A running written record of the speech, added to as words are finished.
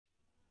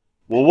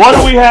Well, what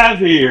do we have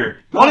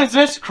here? What is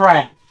this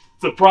crap?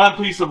 It's a prime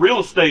piece of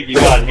real estate you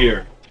got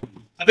here.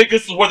 I think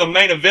this is where the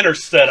main eventers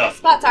set up.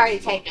 Spot's already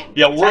taken.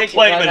 Yeah, we're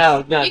claiming.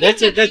 No,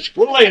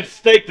 we're laying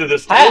stake to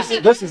this.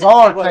 this is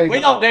our table. We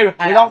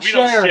don't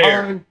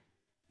share.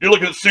 You're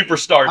looking at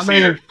superstars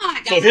here. Oh,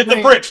 So hit the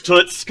bricks,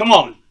 Toots. Come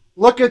on.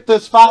 Look at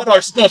this five. Set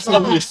our stuff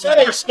up.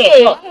 Set our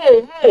stuff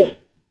up.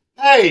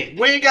 Hey,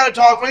 we ain't got to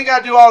talk. We ain't got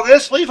to do all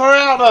this. Leave her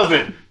out of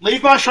it.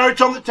 Leave my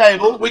shirts on the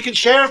table. We can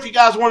share if you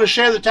guys want to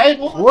share the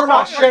table. We're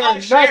not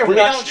sharing. We're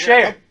not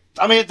sharing.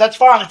 I mean, that's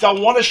fine. If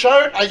y'all want a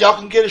shirt, y'all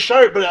can get a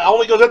shirt, but it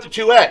only goes up to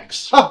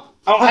 2X. I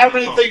don't have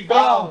anything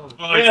bad.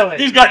 Really?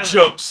 He's got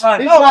jokes.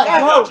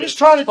 No, just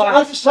trying to.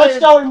 Let's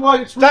show him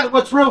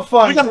what's real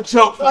fun. We got a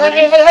joke.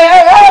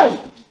 Hey!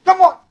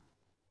 Come on.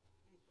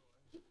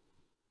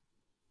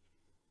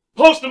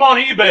 Post them on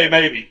eBay,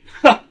 maybe.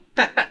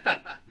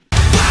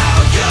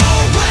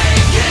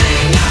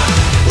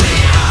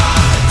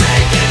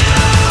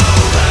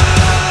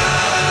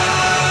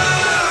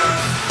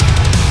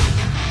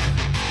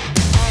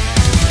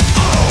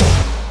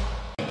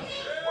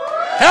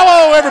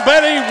 Hello,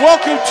 everybody.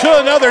 Welcome to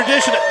another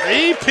edition of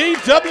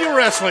EPW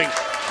Wrestling.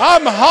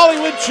 I'm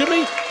Hollywood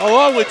Jimmy,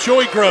 along with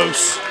Joey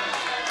Gross.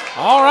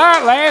 All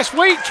right, last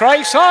week,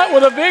 Trace Hunt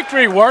with a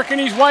victory, working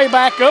his way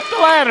back up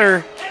the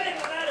ladder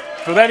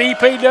for that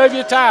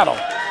EPW title.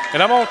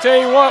 And I'm going to tell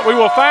you what, we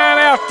will find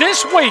out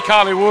this week,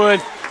 Hollywood,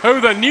 who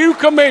the new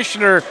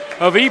commissioner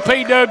of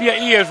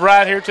EPW is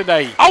right here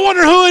today. I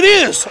wonder who it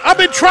is. I've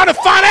been trying to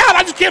find out.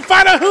 I just can't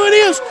find out who it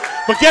is.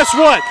 But guess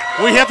what?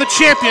 We have the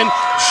champion,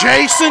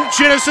 Jason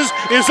Genesis,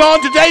 is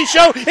on today's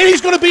show, and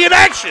he's going to be in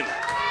action.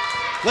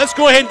 Let's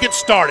go ahead and get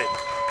started.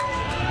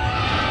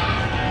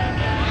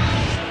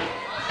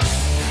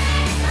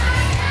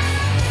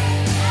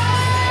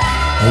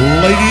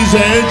 Ladies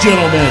and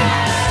gentlemen,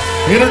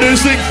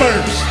 introducing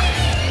first,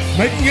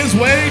 making his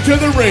way to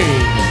the ring,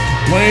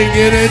 weighing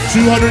in at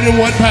 201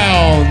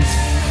 pounds,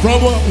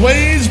 from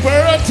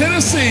Waynesboro,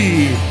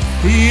 Tennessee,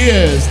 he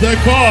is the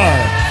Car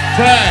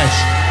Crash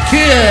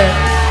Kid.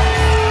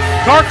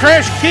 Car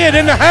Crash Kid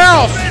in the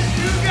house.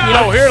 You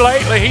know, here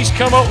lately, he's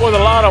come up with a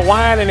lot of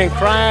whining and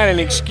crying and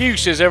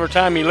excuses every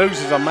time he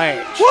loses a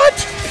match.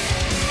 What?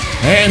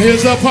 And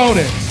his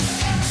opponent,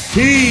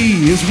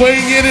 he is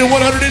weighing in at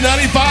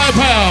 195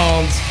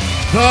 pounds,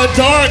 the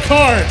Dark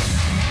Heart,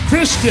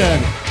 Christian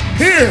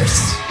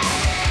Pierce.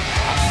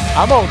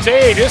 I'm going to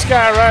tell you, this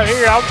guy right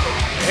here,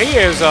 he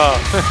is,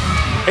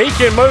 he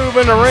can move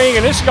in the ring,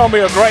 and this is going to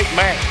be a great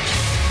match.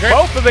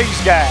 Both of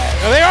these guys.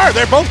 Well, they are.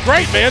 They're both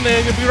great, man.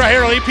 They're going to be right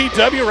here on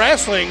EPW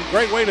Wrestling.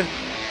 Great way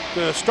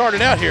to start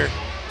it out here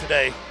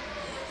today.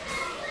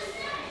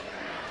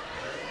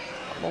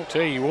 I'm going to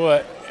tell you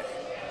what.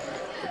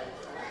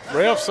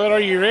 Ralph said, are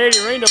you ready,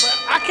 Reno?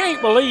 I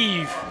can't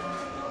believe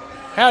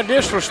how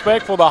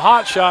disrespectful the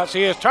Hot Shots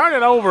is.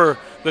 Turning over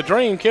the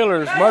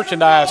Dreamkiller's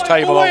merchandise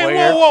table over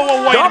here.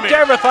 Wait dumped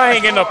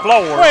everything in the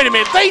floor. Wait a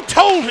minute. They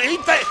told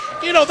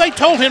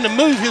him to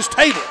move his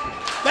table.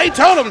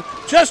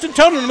 Justin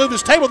told him to move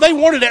his table. They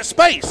wanted that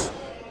space.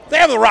 They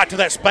have the right to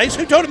that space.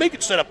 Who told him he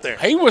could sit up there?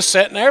 He was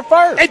sitting there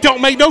first. It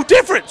don't make no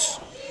difference.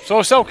 So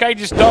it's okay,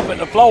 just dump it in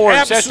the floor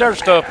and set their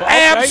stuff up.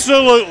 Okay?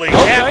 Absolutely.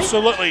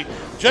 Absolutely.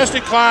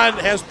 Justin Klein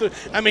has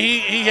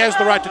he has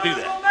the right to do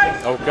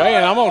that. Okay,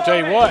 and I'm going to tell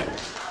you what.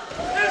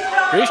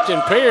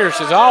 Christian Pierce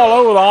is all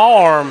over the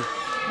arm.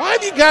 Why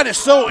have you got it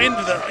so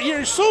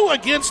you're so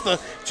against the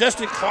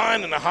Justin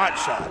Klein and the Hot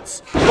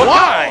Shots?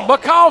 Why?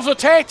 Because of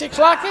tactics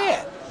like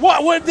that.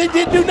 What? They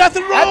didn't do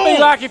nothing wrong. That'd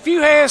be like if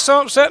you had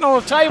something sitting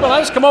on the table, I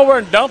just come over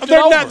and dump it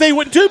over. They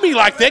wouldn't do me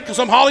like that because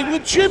I'm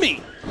Hollywood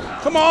Jimmy.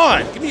 Come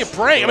on, give me a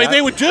break. I mean,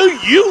 they would do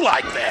you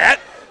like that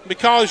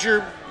because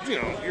you're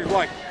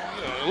like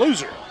a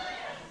loser.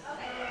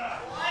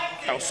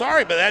 I'm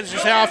sorry, but that's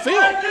just how I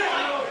feel.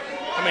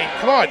 I mean,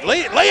 come on,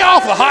 lay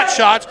off the Hot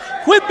Shots.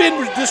 Quit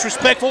being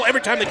disrespectful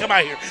every time they come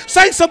out here.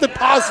 Say something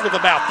positive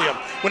about them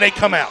when they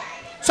come out.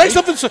 Say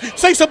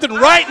something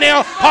right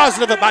now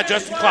positive about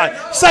Justin Klein.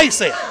 Say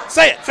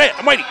it.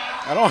 I'm waiting.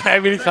 I don't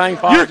have anything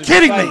positive. You're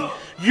kidding me.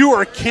 You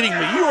are kidding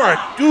me.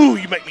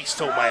 You make me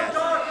so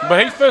mad.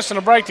 But he's fixing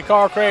to break the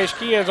Car Crash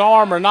Kid's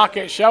arm or knock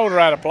that shoulder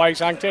out of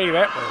place. I can tell you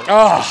that much.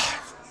 Oh,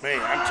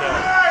 man, I'm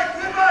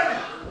telling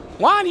you.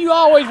 Why do you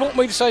always want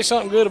me to say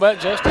something good about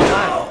Justin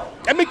Klein?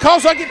 And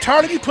because I get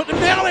tired of you putting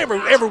him down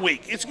every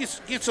week. It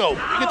gets old.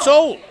 It gets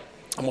old.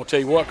 I'm going to tell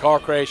you what, Car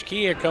Crash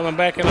Kid coming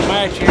back in the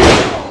match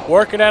here,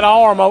 working that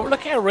arm over.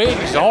 Look how red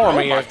his arm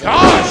is. Oh, my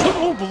gosh.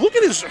 Look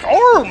at his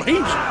arm.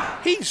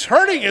 He's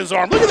hurting his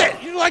arm. Look at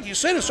that. Like you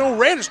said, it's so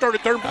red it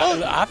started turning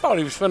blue. I thought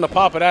he was finna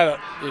pop it out of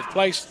his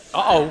place.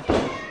 Uh-oh.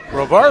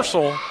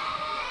 Reversal.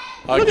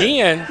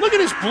 Again. Look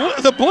at his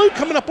the blue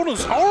coming up on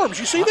his arms.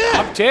 You see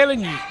that? I'm telling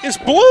you. It's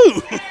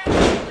blue.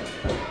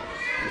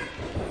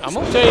 I'm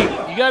going to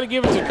tell you got to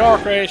give it to Car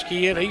Crash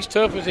Kid. He's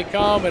tough as he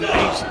comes, and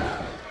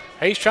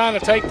he's trying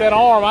to take that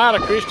arm out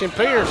of Christian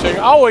Pierce.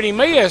 Oh, and he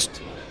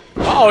missed.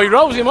 Uh-oh, he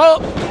rose him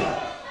up.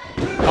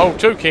 Oh,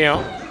 2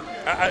 count.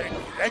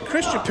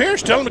 Christian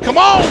Pierce telling him to come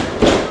on.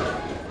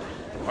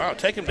 Wow,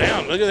 take him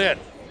down. Look at that.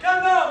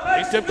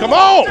 Come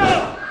on!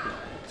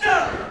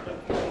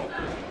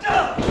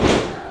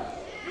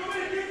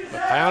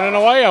 Pounding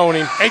away on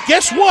him. And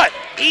guess what?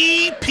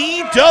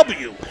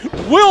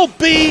 EPW will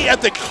be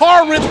at the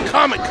Corinth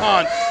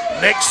Comic-Con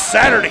next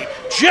Saturday,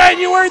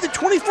 January the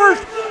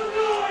 21st,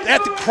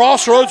 at the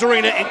Crossroads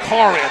Arena in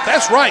Corinth.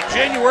 That's right,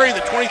 January the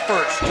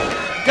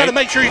 21st. You've got to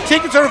make sure your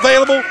tickets are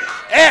available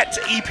at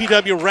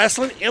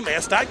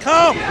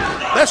EPWWrestlingMS.com.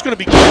 That's going to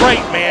be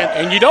great, man.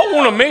 And you don't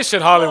want to miss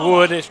it,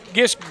 Hollywood. It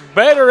gets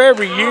better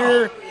every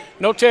year.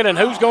 No telling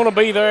who's going to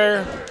be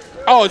there.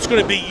 Oh, it's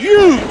going to be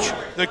huge.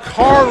 The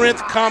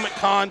Corinth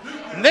Comic-Con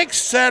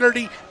next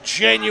Saturday,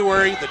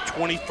 January the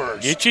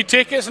 21st. Get your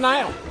tickets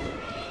now.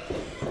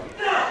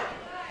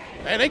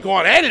 Man, they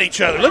going at it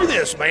each other. Look at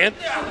this, man.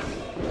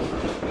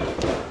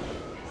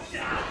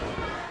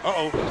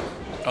 Uh-oh.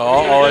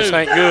 Oh, this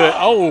ain't good.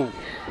 Oh.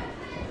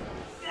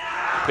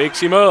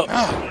 Picks him up.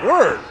 Oh,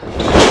 word.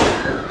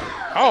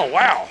 Oh,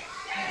 wow.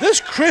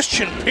 This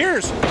Christian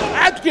Pierce,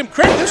 I have to give him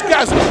credit. This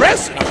guy's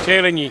impressive. I'm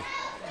telling you.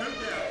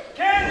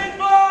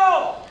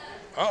 Cannonball!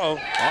 Uh-oh.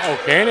 Uh-oh,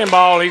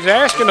 cannonball. He's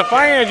asking the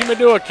fans, you may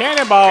do a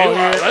cannonball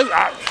here. Is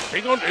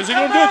he going to do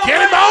a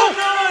cannonball?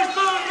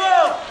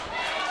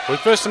 We're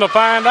fixing to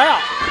find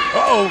out.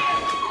 Uh-oh.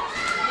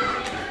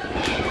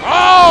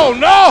 Oh,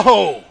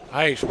 no!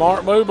 Hey,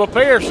 smart move by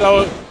Pierce,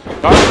 so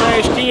car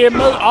crash kid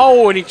move.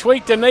 Oh, and he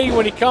tweaked the knee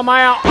when he come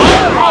out.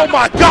 Oh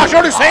my gosh,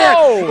 on his head.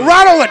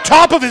 Right on the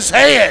top of his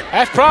head.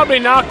 That's probably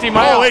knocked him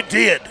out. Oh, it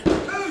did.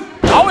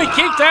 Oh, he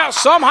kicked out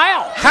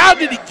somehow. How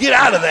did he get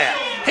out of that?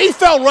 He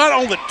fell right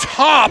on the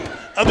top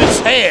of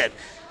his head.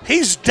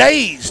 He's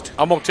dazed.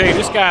 I'm going to tell you,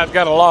 this guy's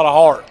got a lot of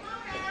heart.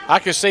 I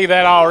can see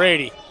that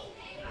already.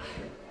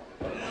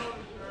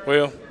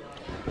 Well,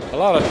 a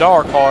lot of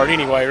dark heart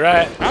anyway,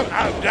 right?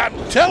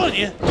 I'm telling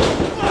you.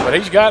 But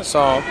he's got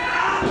some.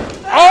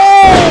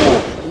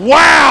 Oh,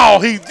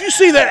 wow. You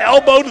see that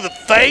elbow to the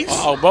face?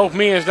 Oh, both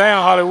men's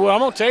down, Hollywood. I'm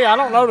going to tell you, I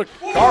don't know the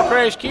car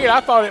crash kid. I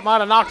thought it might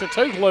have knocked a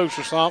tooth loose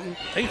or something.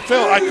 He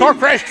felt like car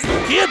crash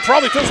kid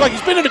probably feels like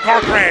he's been in a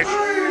car crash.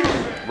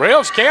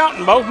 Ref's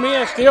counting, both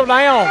men still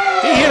down.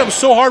 He hit him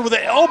so hard with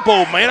the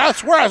elbow, man. I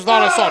swear I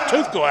thought I saw a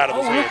tooth go out of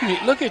his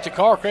head. Look at the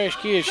car crash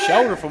kid's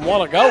shoulder from a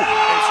while ago.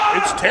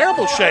 It's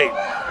terrible shape.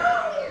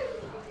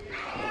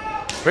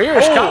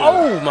 Pierce,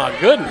 oh my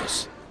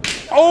goodness.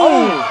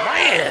 Oh,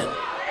 man.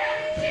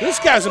 This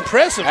guy's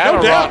impressive, no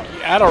doubt.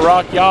 That'll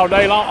rock you all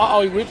day long.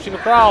 Uh-oh, he whips him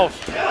across.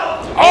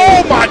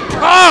 Oh, my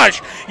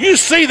gosh. You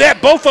see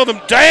that? Both of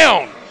them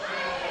down.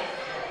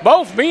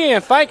 Both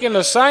men thinking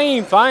the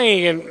same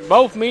thing, and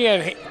both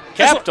men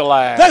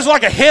capitalized. That's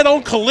like a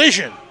head-on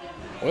collision.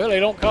 Well, they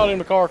don't call him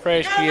the car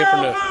crash kid for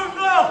nothing.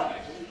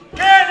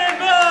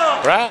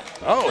 Right?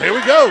 Oh, here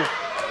we go.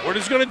 What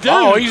is he going to do?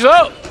 Oh, he's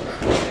up.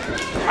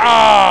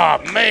 Ah,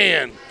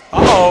 man.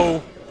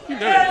 Uh-oh.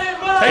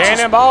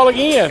 Cannonball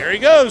again. Here he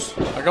goes.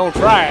 They're going to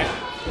try it.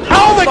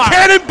 Oh, the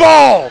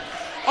cannonball.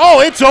 Oh,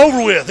 it's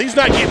over with. He's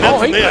not getting up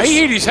from this. He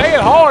hit his head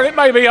hard. It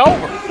may be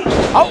over.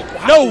 Oh,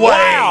 no way.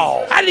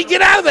 Wow. How did he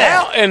get out of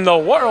that? How in the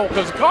world?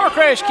 Because the car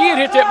crash kid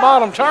hit that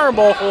bottom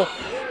turnbuckle.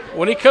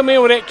 When he come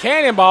in with that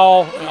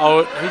cannonball,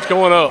 oh, he's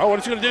going up. Oh, what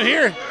is he going to do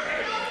here?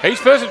 He's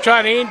supposed to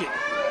try to end it.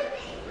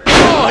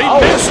 Oh, he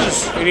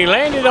misses. And he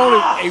landed on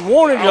it. He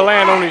wanted to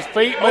land on his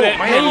feet, but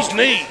his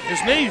knee.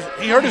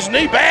 He hurt his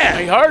knee bad.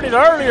 He hurt it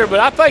earlier, but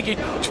I think he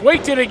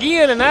tweaked it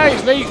again, and now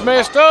his knee's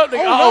messed up.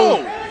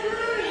 Oh,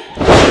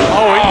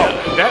 no.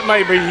 That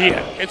may be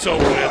it. It's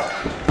over with.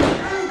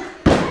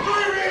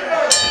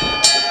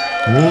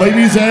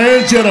 Ladies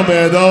and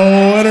gentlemen,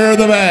 the winner of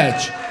the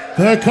match,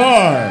 the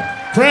Car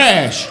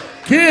Crash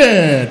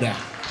Kid.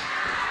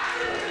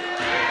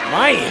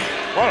 Man.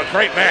 What a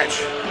great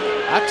match.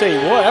 I tell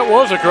you what, that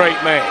was a great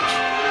match.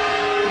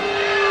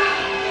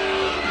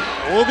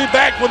 We'll be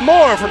back with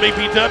more from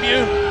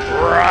EPW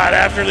right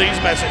after these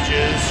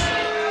messages.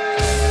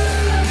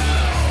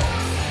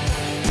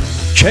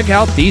 Check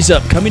out these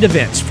upcoming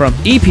events from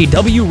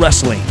EPW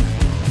Wrestling.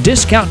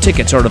 Discount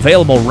tickets are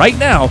available right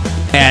now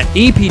at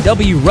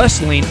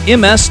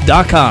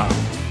EPWWrestlingMS.com.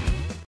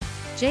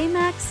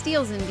 J-Max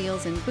Steals and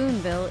Deals in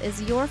Booneville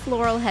is your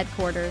floral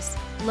headquarters.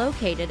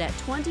 Located at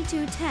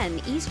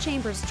 2210 East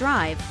Chambers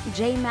Drive,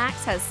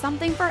 J-Max has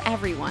something for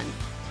everyone.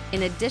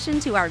 In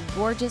addition to our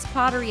gorgeous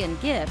pottery and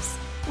gifts,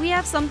 we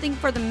have something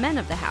for the men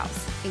of the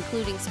house,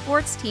 including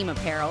sports team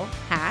apparel,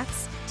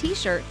 hats,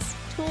 t-shirts,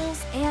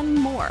 tools, and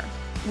more.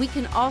 We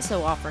can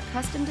also offer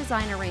custom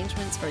design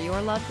arrangements for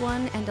your loved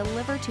one and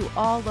deliver to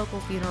all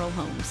local funeral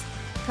homes.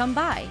 Come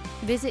by.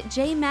 Visit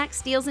J-Max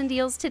Steals and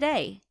Deals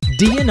today.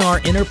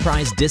 DNR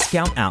Enterprise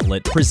Discount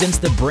Outlet presents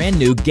the brand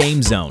new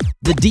Game Zone.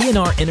 The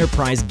DNR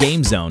Enterprise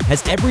Game Zone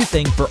has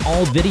everything for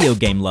all video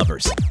game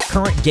lovers.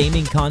 Current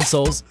gaming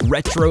consoles,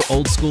 retro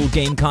old school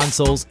game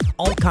consoles,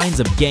 all kinds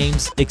of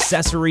games,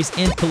 accessories,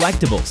 and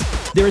collectibles.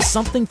 There is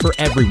something for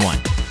everyone.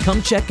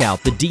 Come check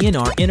out the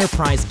DNR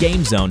Enterprise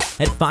Game Zone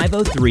at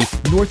 503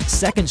 North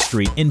 2nd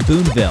Street in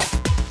Booneville.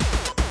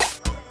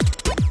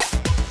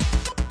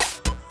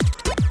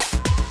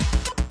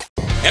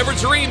 Ever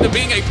dreamed of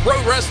being a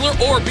pro wrestler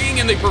or being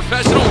in the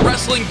professional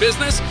wrestling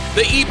business?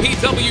 The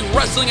EPW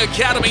Wrestling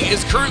Academy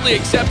is currently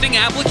accepting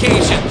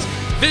applications.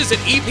 Visit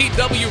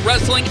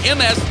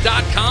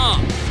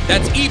EPWWrestlingMS.com.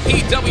 That's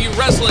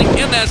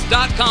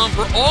EPWWrestlingMS.com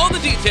for all the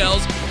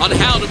details on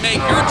how to make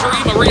your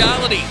dream a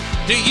reality.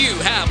 Do you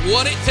have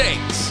what it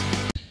takes?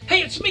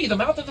 Hey, it's me, the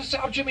mouth of the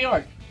South, Jimmy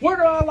Hart. Where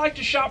do I like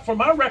to shop for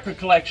my record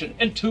collection?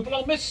 In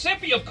Tupelo,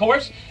 Mississippi, of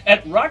course,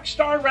 at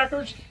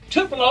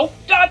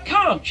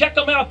RockstarRecordsTupelo.com. Check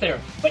them out there.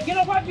 But you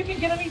know what? You can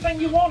get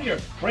anything you want here.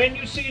 Brand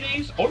new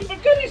CDs, oldie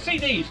but goodie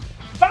CDs,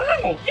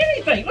 vinyl,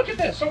 anything. Look at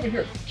this over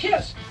here.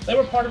 Kiss. They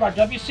were part of our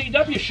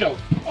WCW show.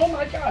 Oh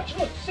my gosh,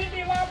 look,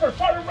 Cyndi Lauper,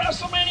 part of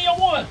WrestleMania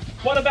 1.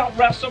 What about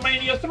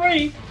WrestleMania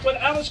 3 when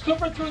Alice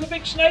Cooper threw the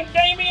big snake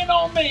Damien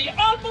on me?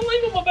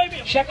 Unbelievable,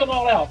 baby. Check them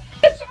all out.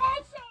 It's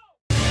awesome.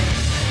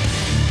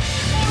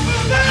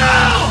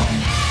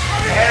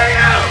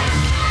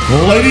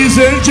 Ladies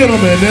and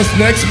gentlemen, this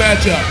next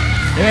matchup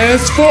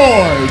is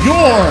for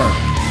your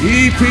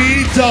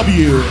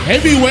EPW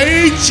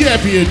Heavyweight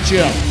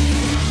Championship.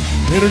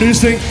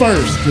 Introducing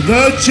first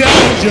the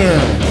challenger.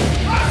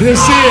 This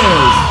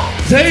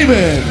is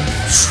Damon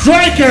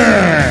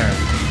Striker.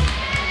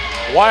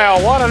 Wow,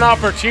 what an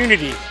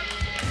opportunity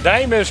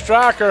Damon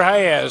Striker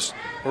has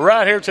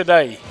right here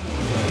today.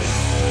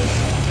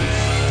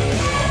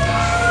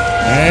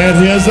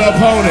 And his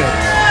opponent,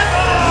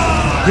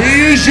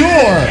 he is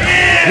your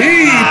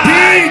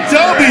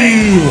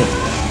EPW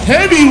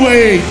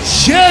Heavyweight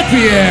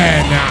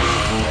Champion.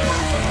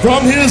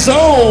 From his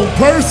own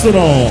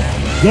personal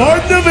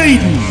Garden of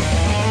Eden,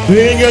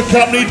 being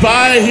accompanied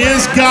by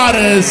his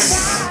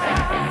goddess,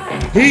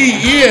 he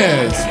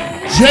is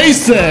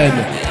Jason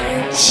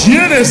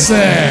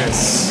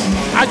Genesis.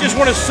 I just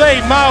want to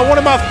say one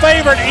of my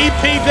favorite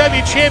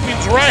EPW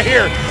champions right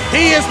here.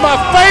 He is my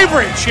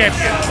favorite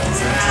champion.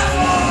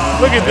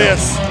 Look at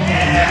this.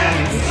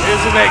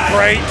 Isn't that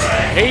great?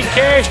 He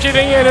cashed it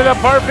in at a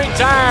perfect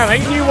time.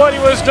 He knew what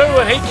he was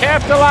doing. He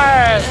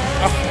capitalized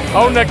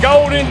on the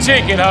golden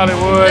ticket,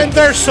 Hollywood. And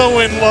they're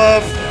so in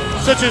love.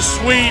 Such a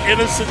sweet,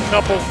 innocent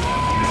couple.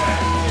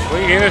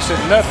 Sweet,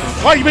 innocent nothing.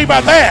 What do you mean by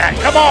that?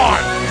 Come on.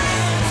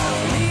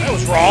 That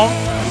was wrong.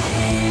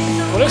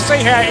 Well, let's see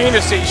how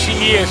innocent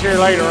she is here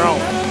later on.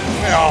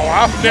 No,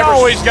 I've You never.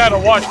 always got to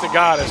watch the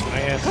goddess,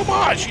 man. Come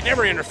on, she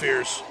never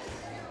interferes.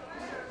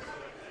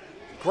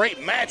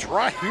 Great match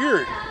right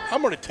here.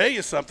 I'm going to tell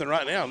you something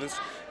right now. This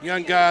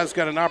young guy's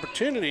got an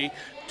opportunity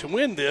to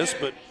win this,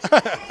 but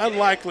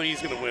unlikely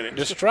he's going to win it.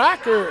 Does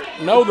Striker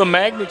know the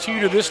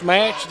magnitude of this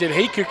match, that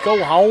he could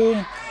go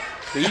home,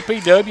 the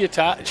EPW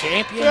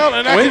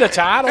champion, win the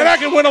title? And I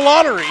can win a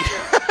lottery.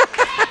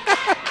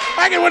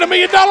 I can win $1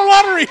 million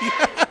lottery.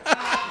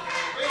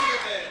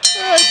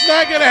 It's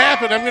not going to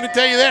happen. I'm going to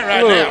tell you that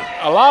right now.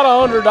 A lot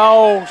of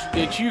underdogs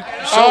that you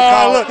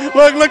so-called.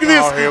 Look at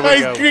this. Oh, here we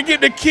go. He's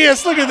getting a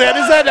kiss. Look at that.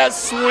 Is that not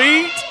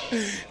sweet?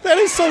 That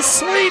is so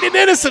sweet and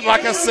innocent,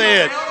 like I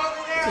said.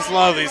 Just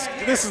love these.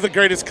 This is the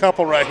greatest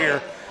couple right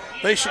here.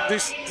 They should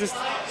just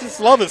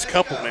love this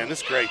couple, man.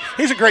 This is great.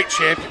 He's a great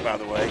champion, by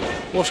the way.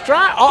 Well,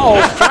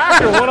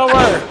 Striker went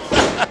over.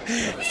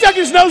 Stuck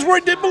his nose where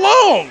it didn't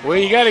belong. Well,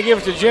 you got to give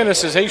it to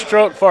Genesis. He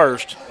struck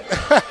first.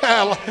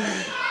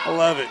 I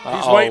love it.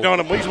 He's waiting on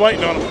him. He's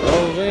waiting on him.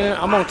 Oh, man.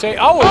 I'm going to tell you.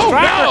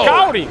 Striker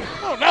caught him.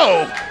 Oh,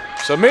 no.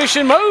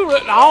 Submission move.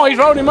 Oh, he's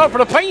rolled him up for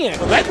the pin.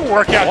 Well, that didn't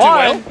work out too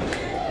well.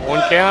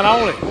 One count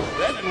only.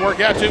 That didn't work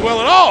out too well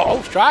at all.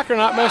 Oh, Striker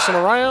not messing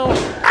around.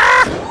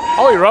 Ah!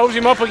 Oh, he rolls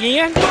him up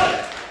again.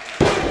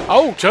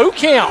 Oh, 2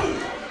 count.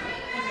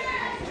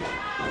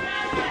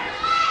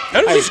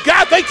 Now, this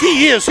guy think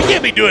he is. He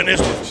can't be doing this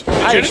to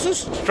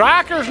Genesis.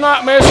 Striker's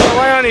not messing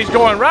around. He's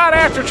going right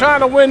after trying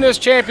to win this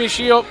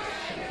championship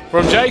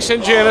from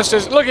Jason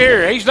Genesis. Look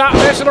here. He's not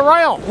messing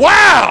around.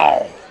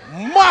 Wow.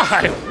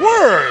 My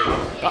word.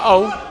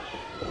 Uh-oh.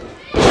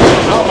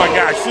 Oh, my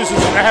gosh. I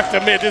have to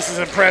admit, this is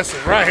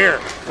impressive right here.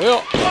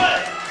 Well,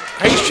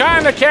 he's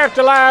trying to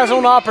capitalize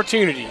on the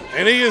opportunity.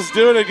 And he is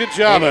doing a good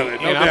job of it,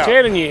 no doubt. I'm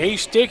telling you,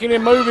 he's sticking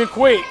and moving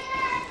quick.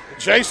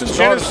 Jason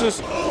Genesis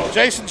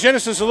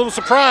a little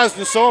surprised,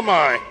 and so am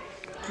I.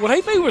 Well,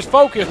 if he was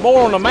focused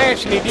more on the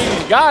match than he did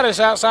his goddess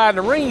outside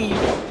the ring,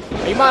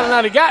 he might have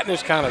not have gotten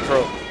this kind of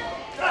trouble.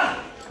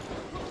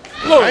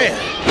 Look. Man,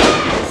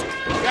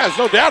 there's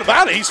no doubt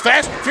about it. He's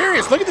fast and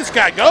furious. Look at this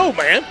guy go,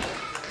 man.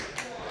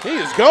 He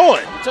is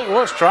going. I'll tell you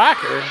what,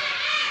 Striker.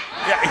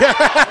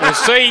 Yeah. And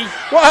see.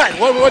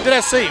 What did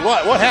I see?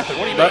 What happened?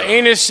 What do you mean? The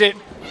innocent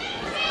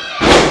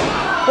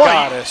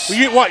goddess.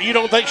 You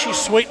don't think she's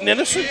sweet and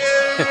innocent?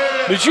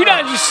 Did you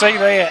not just say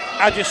that?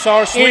 I just saw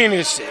her sweet.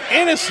 Innocent.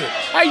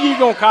 How you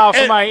gonna call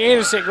somebody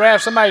innocent,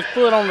 grab somebody's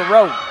foot on the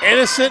road?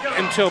 Innocent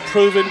until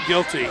proven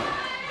guilty.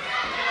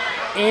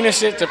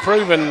 Innocent to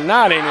proven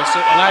not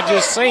innocent, and I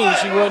just seen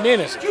she wasn't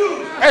innocent.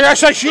 And I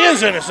say she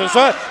is innocent.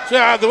 So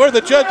we're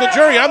the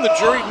jury. I'm the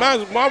jury. My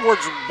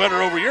words are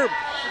better over your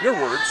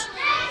words.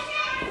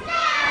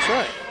 That's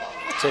right.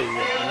 I tell you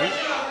what,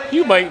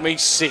 you make me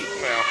sick.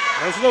 Well,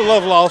 there's no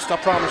love lost, I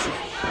promise you.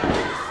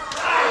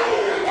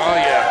 Oh,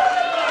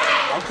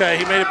 yeah. I'm Okay,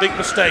 he made a big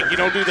mistake. You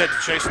don't do that to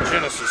Jason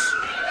Genesis.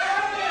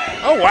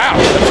 Oh, wow.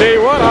 I'll tell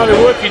you what,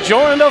 Hollywood, if you're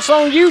joining us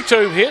on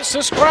YouTube, hit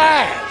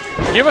subscribe.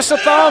 Give us a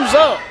thumbs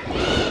up.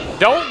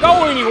 Don't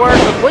go anywhere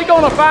because we're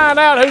going to find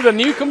out who the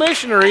new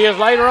commissioner is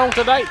later on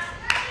today.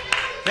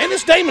 Man,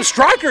 this Damon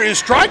Striker is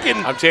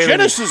striking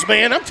Genesis,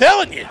 man. I'm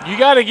telling you. You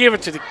got to give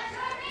it to the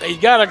 – he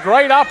got a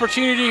great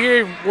opportunity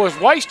here. Was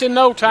wasting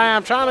no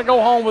time trying to go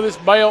home with this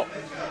belt.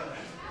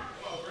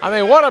 I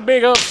mean, what a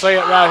big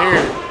upset right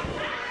here.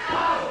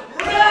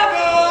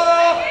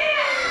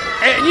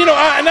 And, you know,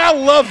 I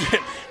loved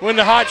it when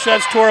the Hot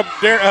Shots tore up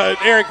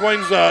Eric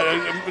Wayne's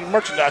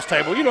merchandise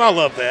table. You know, I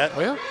love that.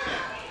 Well,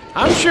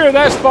 I'm sure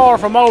that's far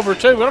from over,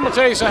 too. But I'm going to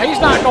tell you something.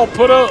 He's not going to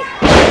put up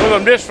with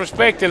them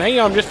disrespecting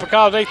him just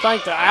because they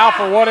think the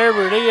Alpha,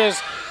 whatever it is,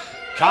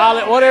 call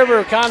it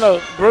whatever kind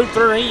of group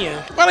they're in.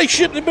 Well, he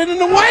shouldn't have been in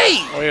the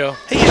way. Well,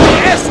 he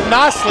asked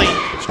nicely.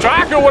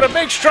 Striker with a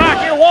big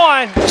strike here,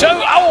 1, 2.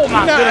 Oh,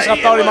 my goodness, I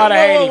thought he might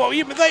have had him.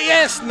 Yeah, but they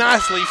asked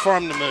nicely for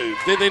him to move.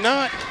 Did they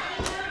not?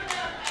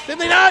 Did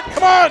they not?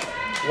 Come on.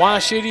 Why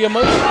should he have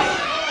moved?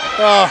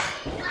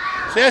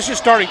 See, that's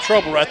just starting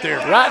trouble right there.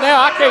 Right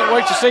now, I can't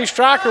wait to see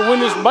Striker win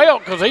this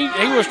belt because he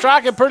was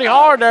striking pretty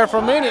hard there for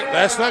a minute.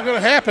 That's not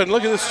going to happen.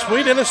 Look at this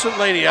sweet, innocent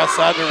lady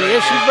outside the ring. Yeah,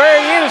 she's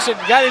very innocent.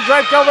 Got him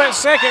draped over that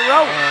second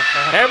row.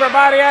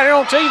 Everybody out here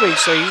on TV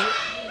sees it.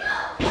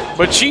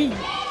 But she...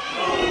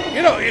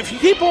 You know, if you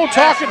keep on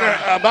talking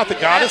about the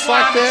goddess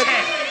like that,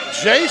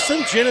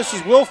 Jason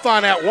Genesis will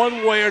find out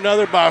one way or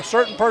another by a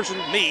certain person,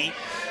 me.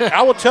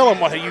 I will tell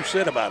him what you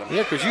said about him.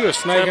 Yeah, because you a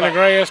snake in the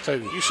grass,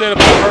 too. You said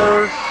about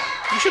her.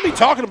 You should be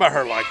talking about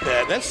her like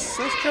that. That's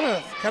kind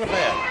of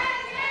bad.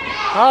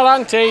 All I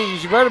can tell you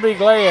is you better be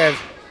glad.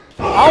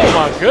 Oh,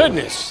 my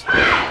goodness.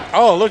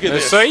 Oh, look at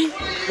this. See?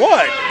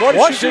 What?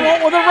 What she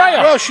want with the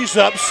rail? Well, she's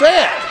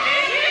upset.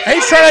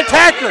 He's trying to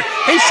attack her.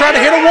 He's trying to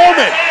hit a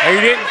woman.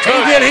 He didn't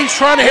touch her. He's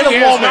trying to hit a woman.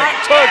 He has not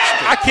touched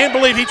her. I can't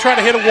believe he tried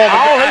to hit a woman.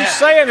 All he's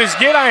saying is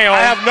get down.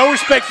 I have no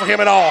respect for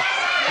him at all.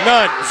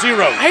 None.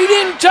 Zero. He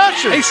didn't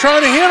touch her. He's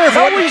trying to hit her.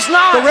 No, he's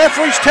not. The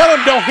referees tell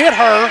him don't hit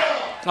her.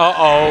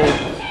 Uh-oh.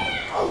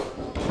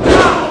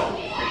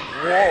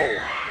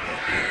 Whoa.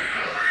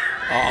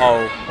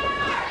 Uh-oh.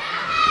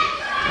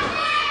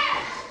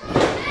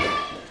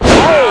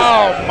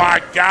 Oh, my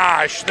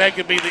gosh. That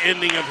could be the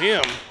ending of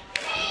him.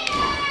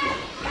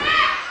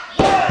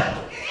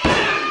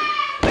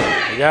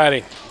 I got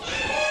him.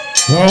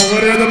 The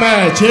winner of the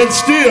match, and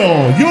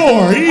still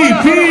your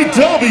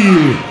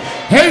EPW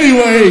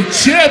Heavyweight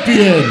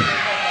Champion,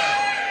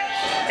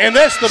 and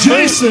that's the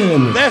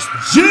Jason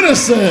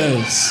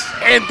Genesis.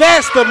 And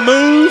that's the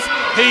move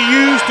he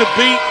used to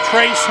beat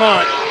Trace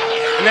Hunt.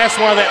 And that's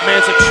why that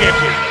man's a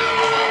champion.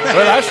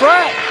 Well, that's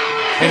right.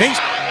 And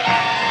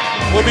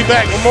we'll be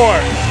back with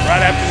more right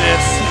after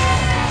this.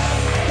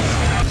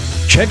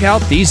 Check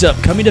out these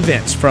upcoming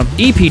events from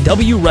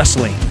EPW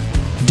Wrestling.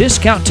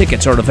 Discount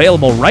tickets are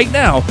available right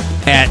now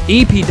at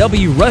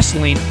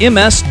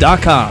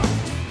EPWWrestlingMS.com.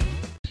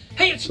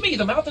 Hey, it's me,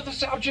 the Mouth of the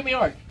South, Jimmy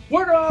Hart.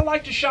 Where do I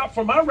like to shop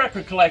for my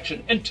record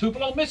collection? In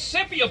Tupelo,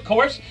 Mississippi, of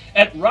course,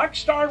 at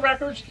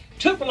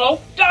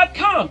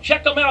RockstarRecordsTupelo.com.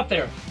 Check them out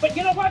there. But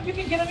you know what? You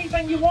can get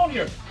anything you want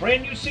here.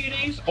 Brand new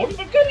CDs, oldie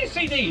but goodie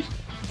CDs,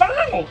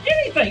 vinyl,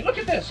 anything. Look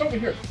at this over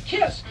here.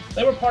 Kiss.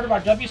 They were part of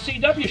our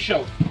WCW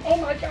show. Oh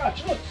my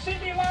gosh, look,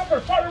 Cindy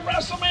Lauper, part of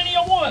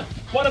WrestleMania 1.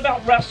 What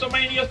about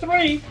WrestleMania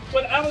 3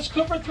 with Alice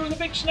Cooper threw the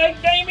big snake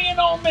Damien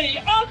on me?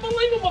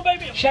 Unbelievable,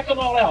 baby. Check them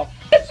all out.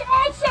 It's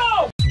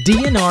awesome.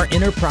 DNR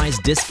Enterprise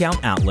Discount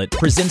Outlet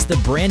presents the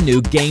brand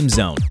new Game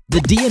Zone.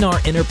 The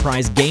DNR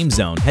Enterprise Game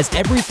Zone has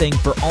everything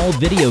for all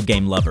video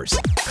game lovers.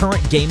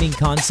 Current gaming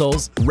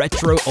consoles,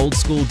 retro old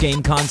school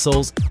game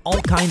consoles, all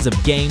kinds of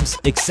games,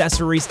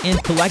 accessories, and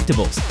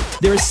collectibles.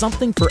 There is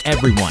something for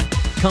everyone.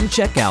 Come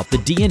check out the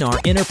DNR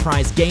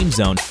Enterprise Game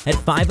Zone at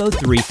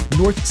 503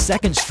 North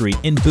 2nd Street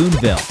in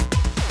Booneville.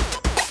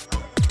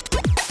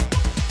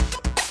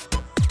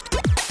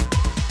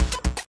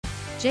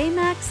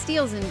 J-Max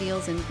Steals and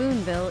Deals in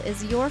Booneville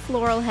is your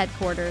floral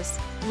headquarters.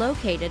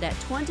 Located at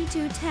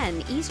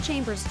 2210 East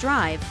Chambers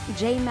Drive,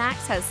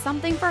 J-Max has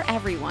something for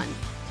everyone.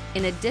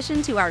 In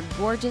addition to our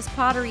gorgeous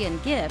pottery and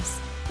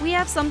gifts, we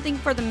have something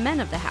for the men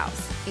of the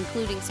house,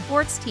 including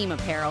sports team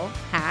apparel,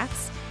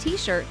 hats,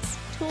 t-shirts,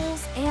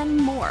 tools, and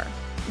more.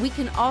 We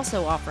can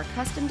also offer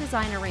custom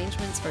design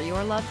arrangements for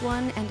your loved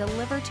one and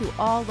deliver to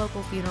all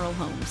local funeral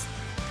homes.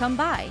 Come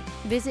by.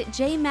 Visit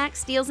J-Max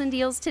Steals and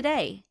Deals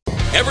today.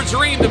 Ever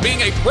dreamed of being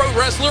a pro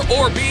wrestler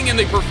or being in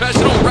the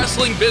professional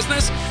wrestling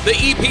business? The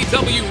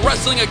EPW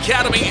Wrestling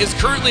Academy is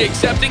currently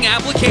accepting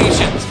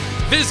applications.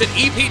 Visit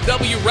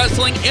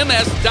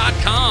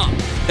EPWWrestlingMS.com.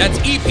 That's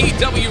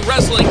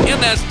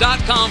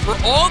EPWWrestlingMS.com for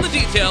all the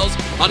details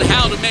on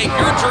how to make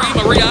your dream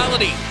a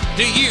reality.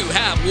 Do you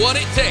have what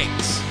it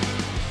takes?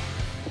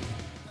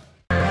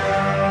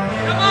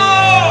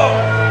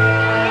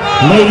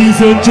 Ladies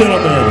and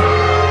gentlemen,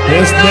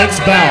 this next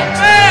bout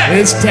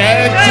is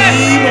tag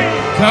team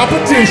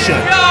competition.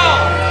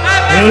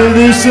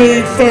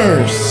 Introducing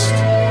first,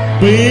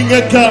 being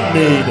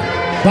accompanied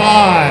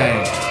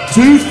by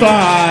to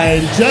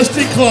find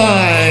Justin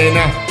Klein.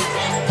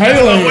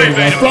 Hailing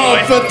from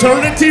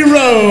Fraternity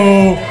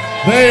Row,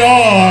 they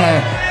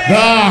are the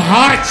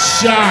Hot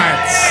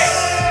Shots.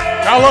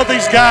 I love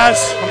these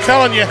guys. I'm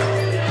telling you.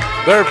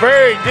 They're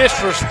very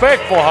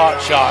disrespectful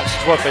hot shots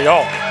is what they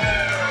are.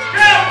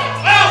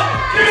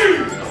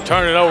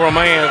 Turning over a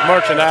man's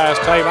merchandise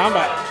table.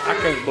 I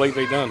can't believe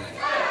they done that.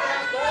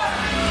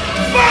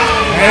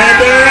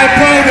 And their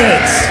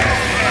opponents,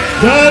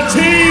 the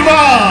team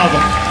of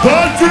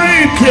the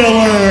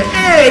Dreamkiller,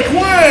 Eric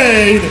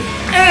Wayne,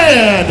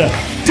 and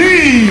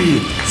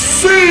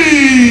DC.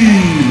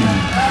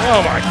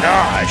 Oh my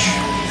gosh.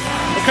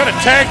 What kind of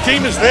tag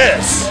team is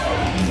this?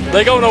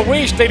 They're going to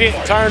wish they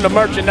didn't turn the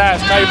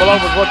merchandise table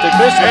over with what they're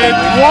missing. And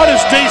what does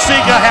DC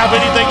got have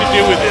anything to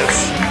do with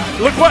this?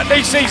 Look what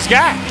DC's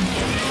got.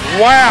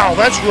 Wow,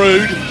 that's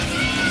rude.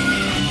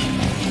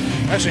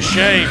 That's a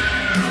shame.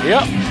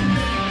 Yep.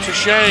 It's a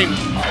shame.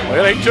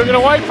 Well, they took it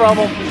away from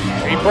him.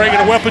 He bringing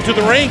a weapon to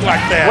the ring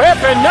like that.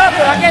 Weapon,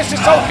 nothing. I guess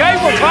it's okay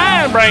when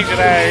Klein brings it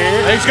out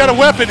here. He's got a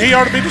weapon. He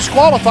ought to be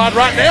disqualified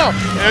right now.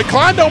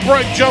 Klein don't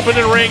jump in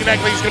the ring and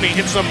act like he's going to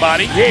hit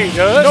somebody. Yeah, he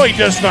does. No, he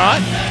does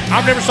not.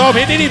 I've never saw him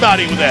hit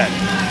anybody with that.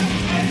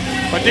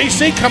 But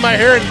DC come out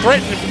here and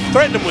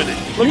threaten him with it.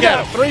 Look at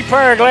him. 3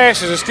 pair of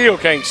glasses and still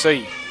can't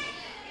see.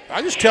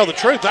 I just tell the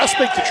truth. I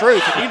speak the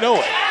truth, and you know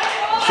it.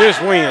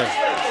 Just win.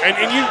 And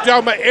you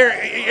talking about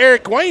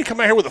Eric Wayne come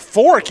out here with a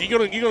fork.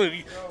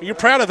 You're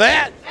proud of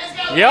that?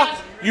 Yeah.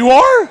 You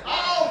are?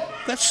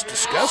 That's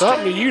disgusting.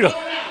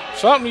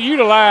 Something to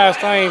utilize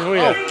things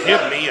with. Oh,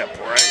 give me a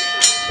break.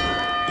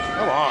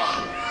 Come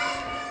on.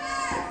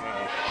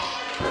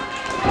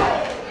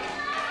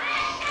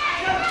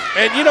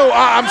 And you know,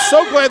 I'm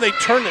so glad they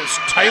turned this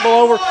table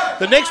over.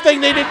 The next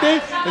thing they need to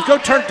do is go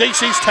turn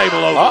DC's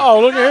table over.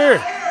 Uh-oh, look at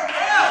here.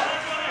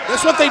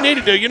 That's what they need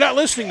to do. You're not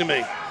listening to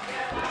me.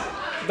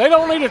 They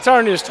don't need to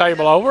turn this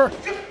table over.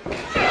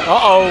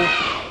 Uh-oh.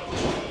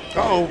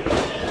 Uh-oh.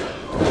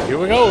 Here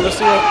we go. Let's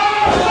see it.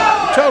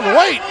 Tell them to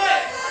wait.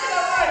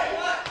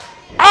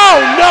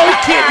 Oh, no, he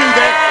can't do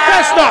that.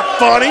 That's not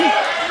funny.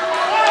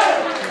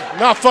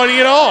 Not funny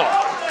at all.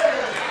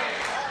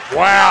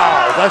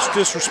 Wow, that's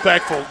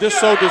disrespectful. Just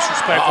so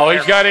disrespectful. Oh,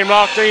 he's got him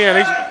locked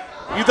in.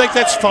 You think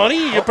that's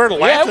funny? You better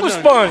laugh. Yeah, it was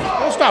funny.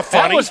 That's not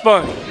funny. That was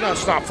funny. No,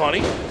 it's not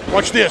funny.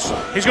 Watch this.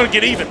 He's going to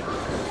get even.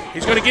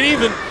 He's going to get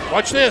even.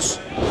 Watch this.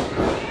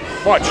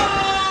 Watch.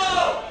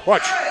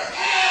 Watch.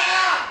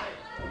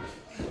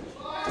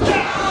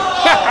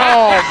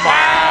 Oh,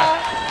 my.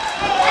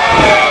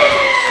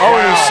 Oh,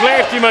 he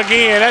slapped him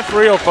again. That's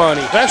real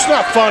funny. That's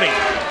not funny.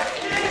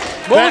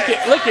 Well,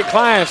 look at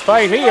Klein's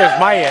face. He is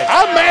mad.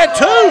 I'm mad,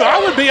 too. I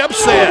would be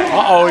upset.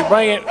 Uh-oh,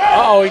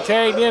 he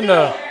tagged in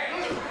the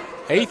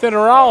Ethan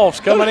Ross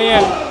coming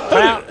in.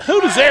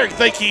 Who does Eric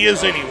think he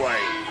is anyway?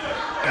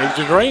 He's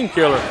the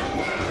Dreamkiller.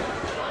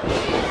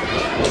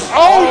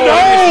 Oh,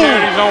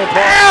 no!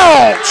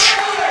 Ouch!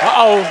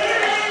 Uh-oh.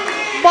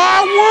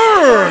 My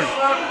word!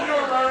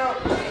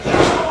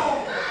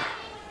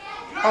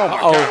 Oh,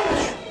 my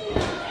gosh.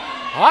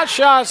 Hot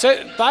shots,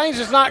 things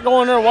is not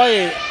going their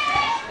way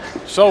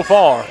so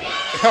far. Oh, my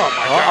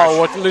gosh. Uh-oh,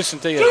 what to listen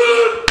to you.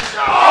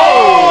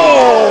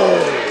 Oh!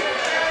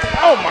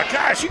 Oh, my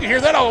gosh. You can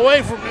hear that all the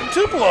way from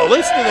Tupelo.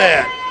 Listen to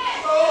that.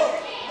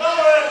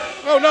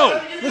 Oh,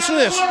 no. Listen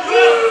to this.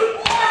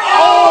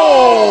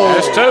 Oh!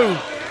 That's 2.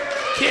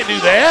 Can't do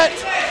that.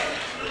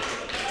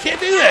 Can't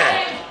do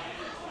that.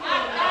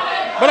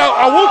 But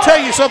I will tell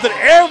you something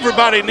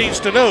everybody needs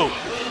to know.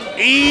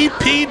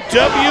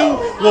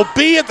 EPW will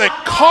be at the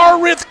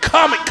Corinth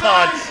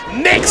Comic-Con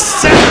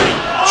next Saturday,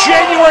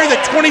 January the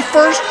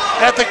 21st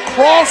at the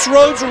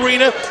Crossroads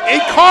Arena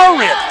in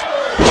Corinth.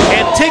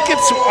 And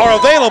tickets are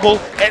available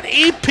at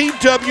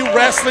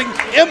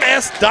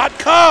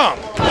EPWWrestlingMS.com.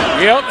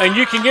 Yep, and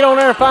you can get on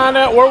there and find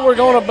out where we're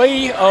going to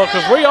be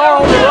because we are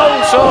on the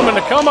road some, and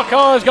the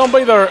Comic-Con is going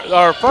to be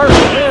our first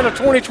event of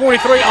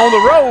 2023 on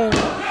the road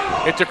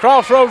at the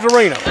Crossroads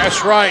Arena.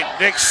 That's right,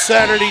 next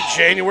Saturday,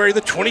 January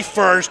the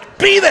 21st.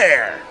 Be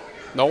there.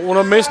 Don't want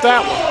to miss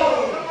that one.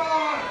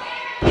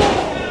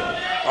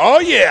 Oh,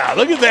 yeah,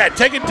 look at that.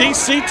 Taking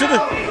DC to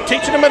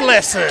teaching them a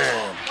lesson.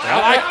 I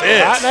like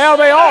this. Right now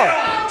they are.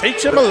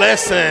 Teach him a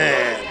lesson.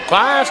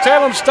 Clients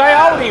tell him stay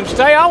on him,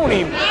 stay on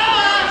him.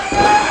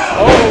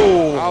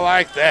 Oh. I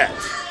like that.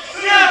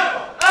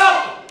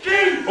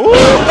 Ooh,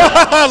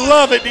 I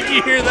love it. Did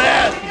you hear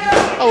that?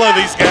 I love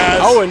these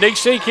guys. Oh, and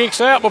DC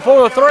kicks out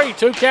before the 3,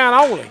 2 count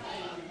only.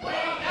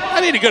 I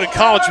need to go to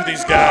college with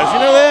these guys. You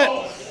know that?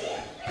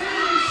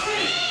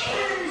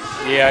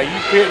 Yeah, you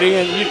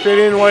fit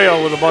in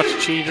well with a bunch of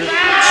cheaters.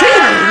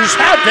 Cheaters?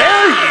 How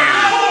dare you?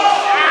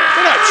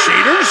 They're not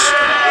cheaters.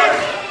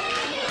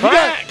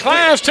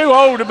 Klein's too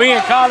old to be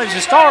in college to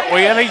start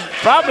with, and he's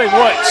probably,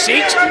 what,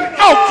 60?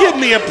 Oh, give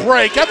me a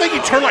break. I think he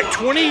turned like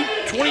 20,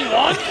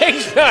 21.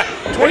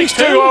 He's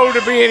too old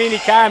to be in any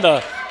kind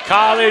of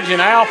college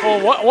and alpha,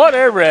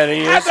 whatever it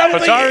is.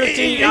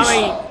 Fraternity,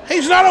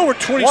 he's not over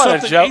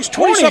 20-something. He's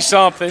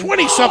 20-something.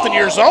 20-something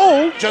years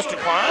old, Justin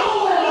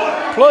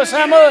Klein. Plus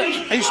how much?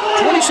 He's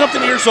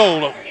 20-something years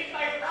old.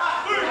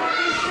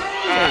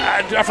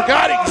 I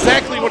forgot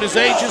exactly what his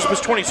age is, but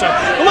it's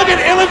 20-something. Look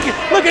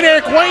at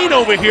Eric Wayne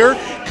over here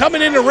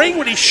coming in the ring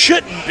when he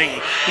shouldn't be.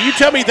 And you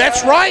tell me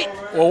that's right?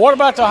 Well, what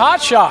about the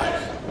hot shot?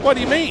 What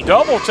do you mean?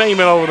 Double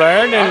teaming over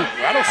there, and then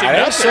I don't see I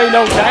nothing. didn't see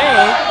no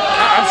dang.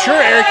 I'm sure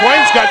Eric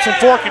Wayne's got some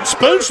fork and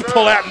spoons to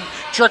pull out and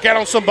jerk out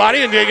on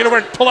somebody and get over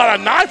and pull out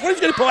a knife. What is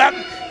he going to pull out?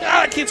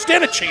 I can't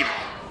stand a cheater.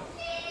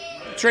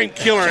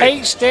 Dreamkiller.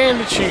 Can't stand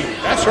the cheater.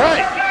 That's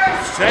right.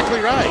 That's exactly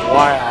right.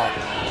 Wow.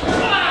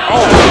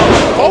 Oh,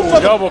 both of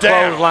them double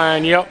down.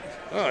 clothesline, yep.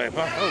 Oh,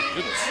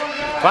 goodness.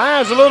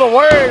 Klein's a little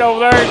worried over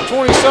there,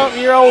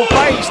 20-something-year-old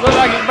face. Looks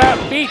like he's about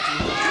 50.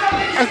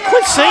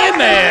 Quit saying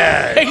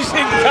that. He's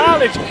in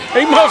college.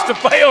 He must have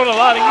failed a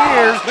lot of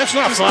years. That's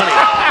not funny.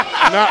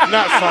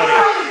 not funny.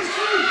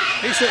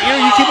 He said,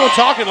 you keep on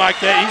talking like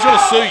that, he's going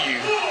to sue you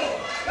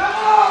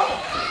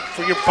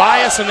for your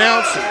bias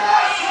announcing.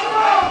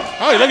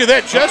 Oh, look at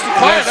that, Justin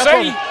Klein.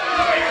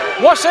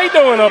 What's he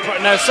doing up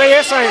now? See,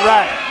 this ain't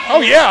right. Oh,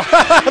 yeah.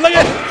 Look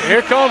at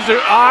here comes the,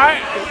 all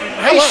right.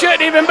 He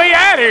shouldn't even be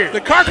out here.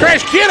 The car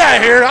crash kid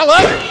out here. I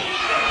love it.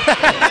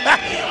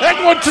 That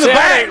going to the back.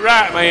 That ain't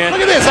right, man.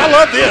 Look at this. I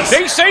love this.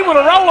 DC with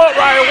a roll-up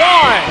right here.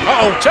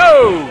 1,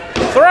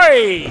 2,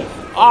 3.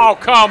 Oh,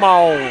 come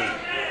on.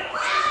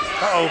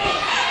 Uh-oh.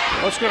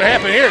 What's going to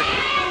happen here?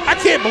 I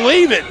can't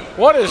believe it.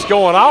 What is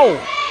going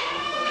on?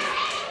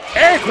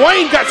 Eric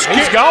Wayne got scared.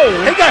 He's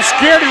gone. He got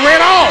scared and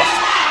ran off.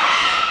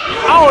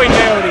 Oh, he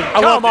nailed him.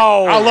 Come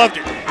on. I loved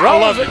it. I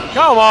loved it.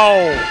 Come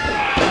on.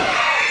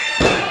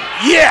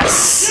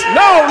 Yes.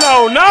 No.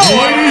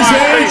 Ladies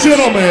and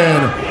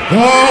gentlemen,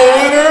 the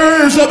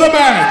winners of the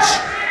match,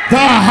 the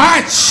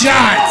Hot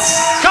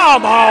Shots.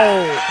 Come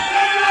on.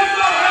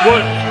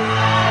 What?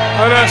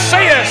 An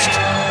assist,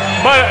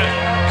 but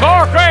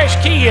car crash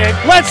kid.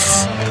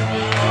 Let's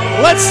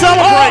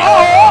celebrate.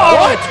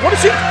 What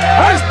is he?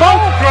 Where's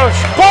Bone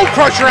Crusher? Bone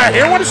Crusher out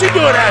here. What is he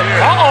doing out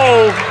here?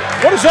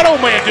 What is that old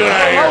man doing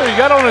out here? Oh, he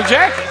got on a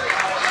jacket.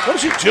 What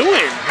is he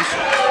doing?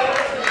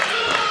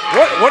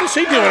 What is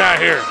he doing out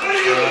here?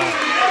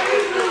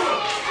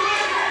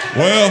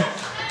 Well,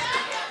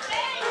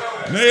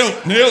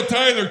 Neil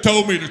Taylor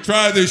told me to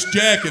try this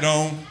jacket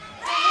on.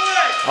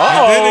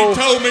 And then he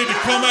told me to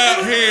come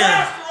out here.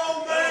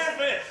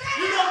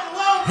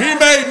 He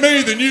made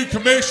me the new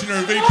commissioner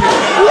of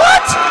EPW.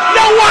 What?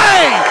 No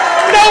way!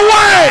 No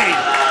way!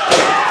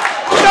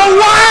 No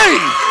way!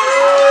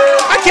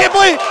 I can't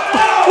believe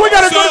we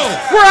gotta go.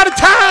 We're out of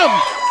time.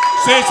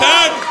 Since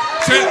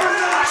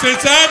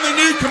I'm the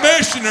new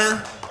commissioner,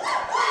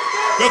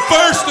 the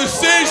first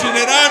decision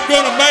that I'm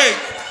going to make,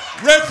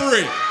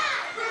 referee,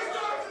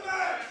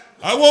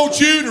 I want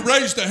you to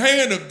raise the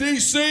hand of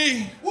DC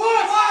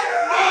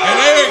and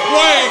Eric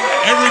Wayne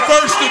and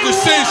reverse the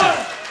decision.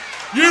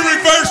 You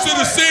reverse the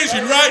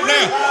decision right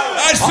now.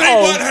 I see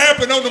what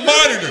happened on the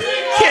monitor.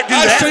 Can't do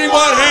that. I see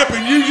what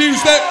happened. You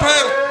used that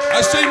paddle.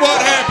 I see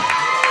what happened.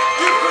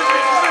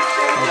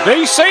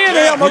 DC and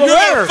him are the You're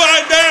winner. going to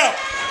find out.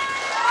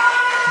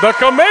 The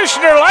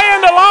commissioner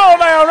laying the law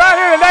down right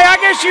here today. I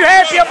guess you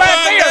happy about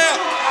this.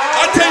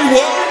 I tell you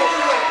what.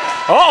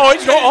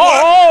 He's going.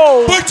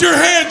 Put your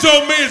hands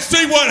on me and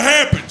see what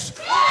happens.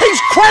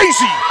 He's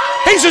crazy.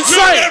 He's insane.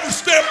 You'll never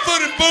step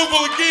foot in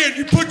Booneville again.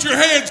 You put your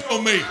hands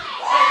on me.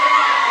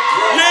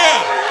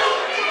 Yeah.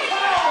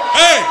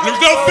 Hey,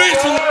 there's no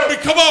feasting.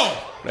 Come on.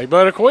 They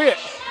better quit.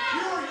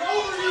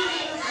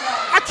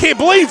 I can't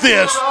believe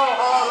this.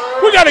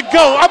 We got to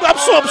go. I'm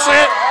so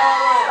upset.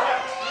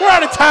 We're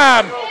out of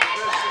time.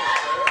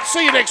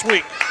 See you next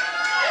week.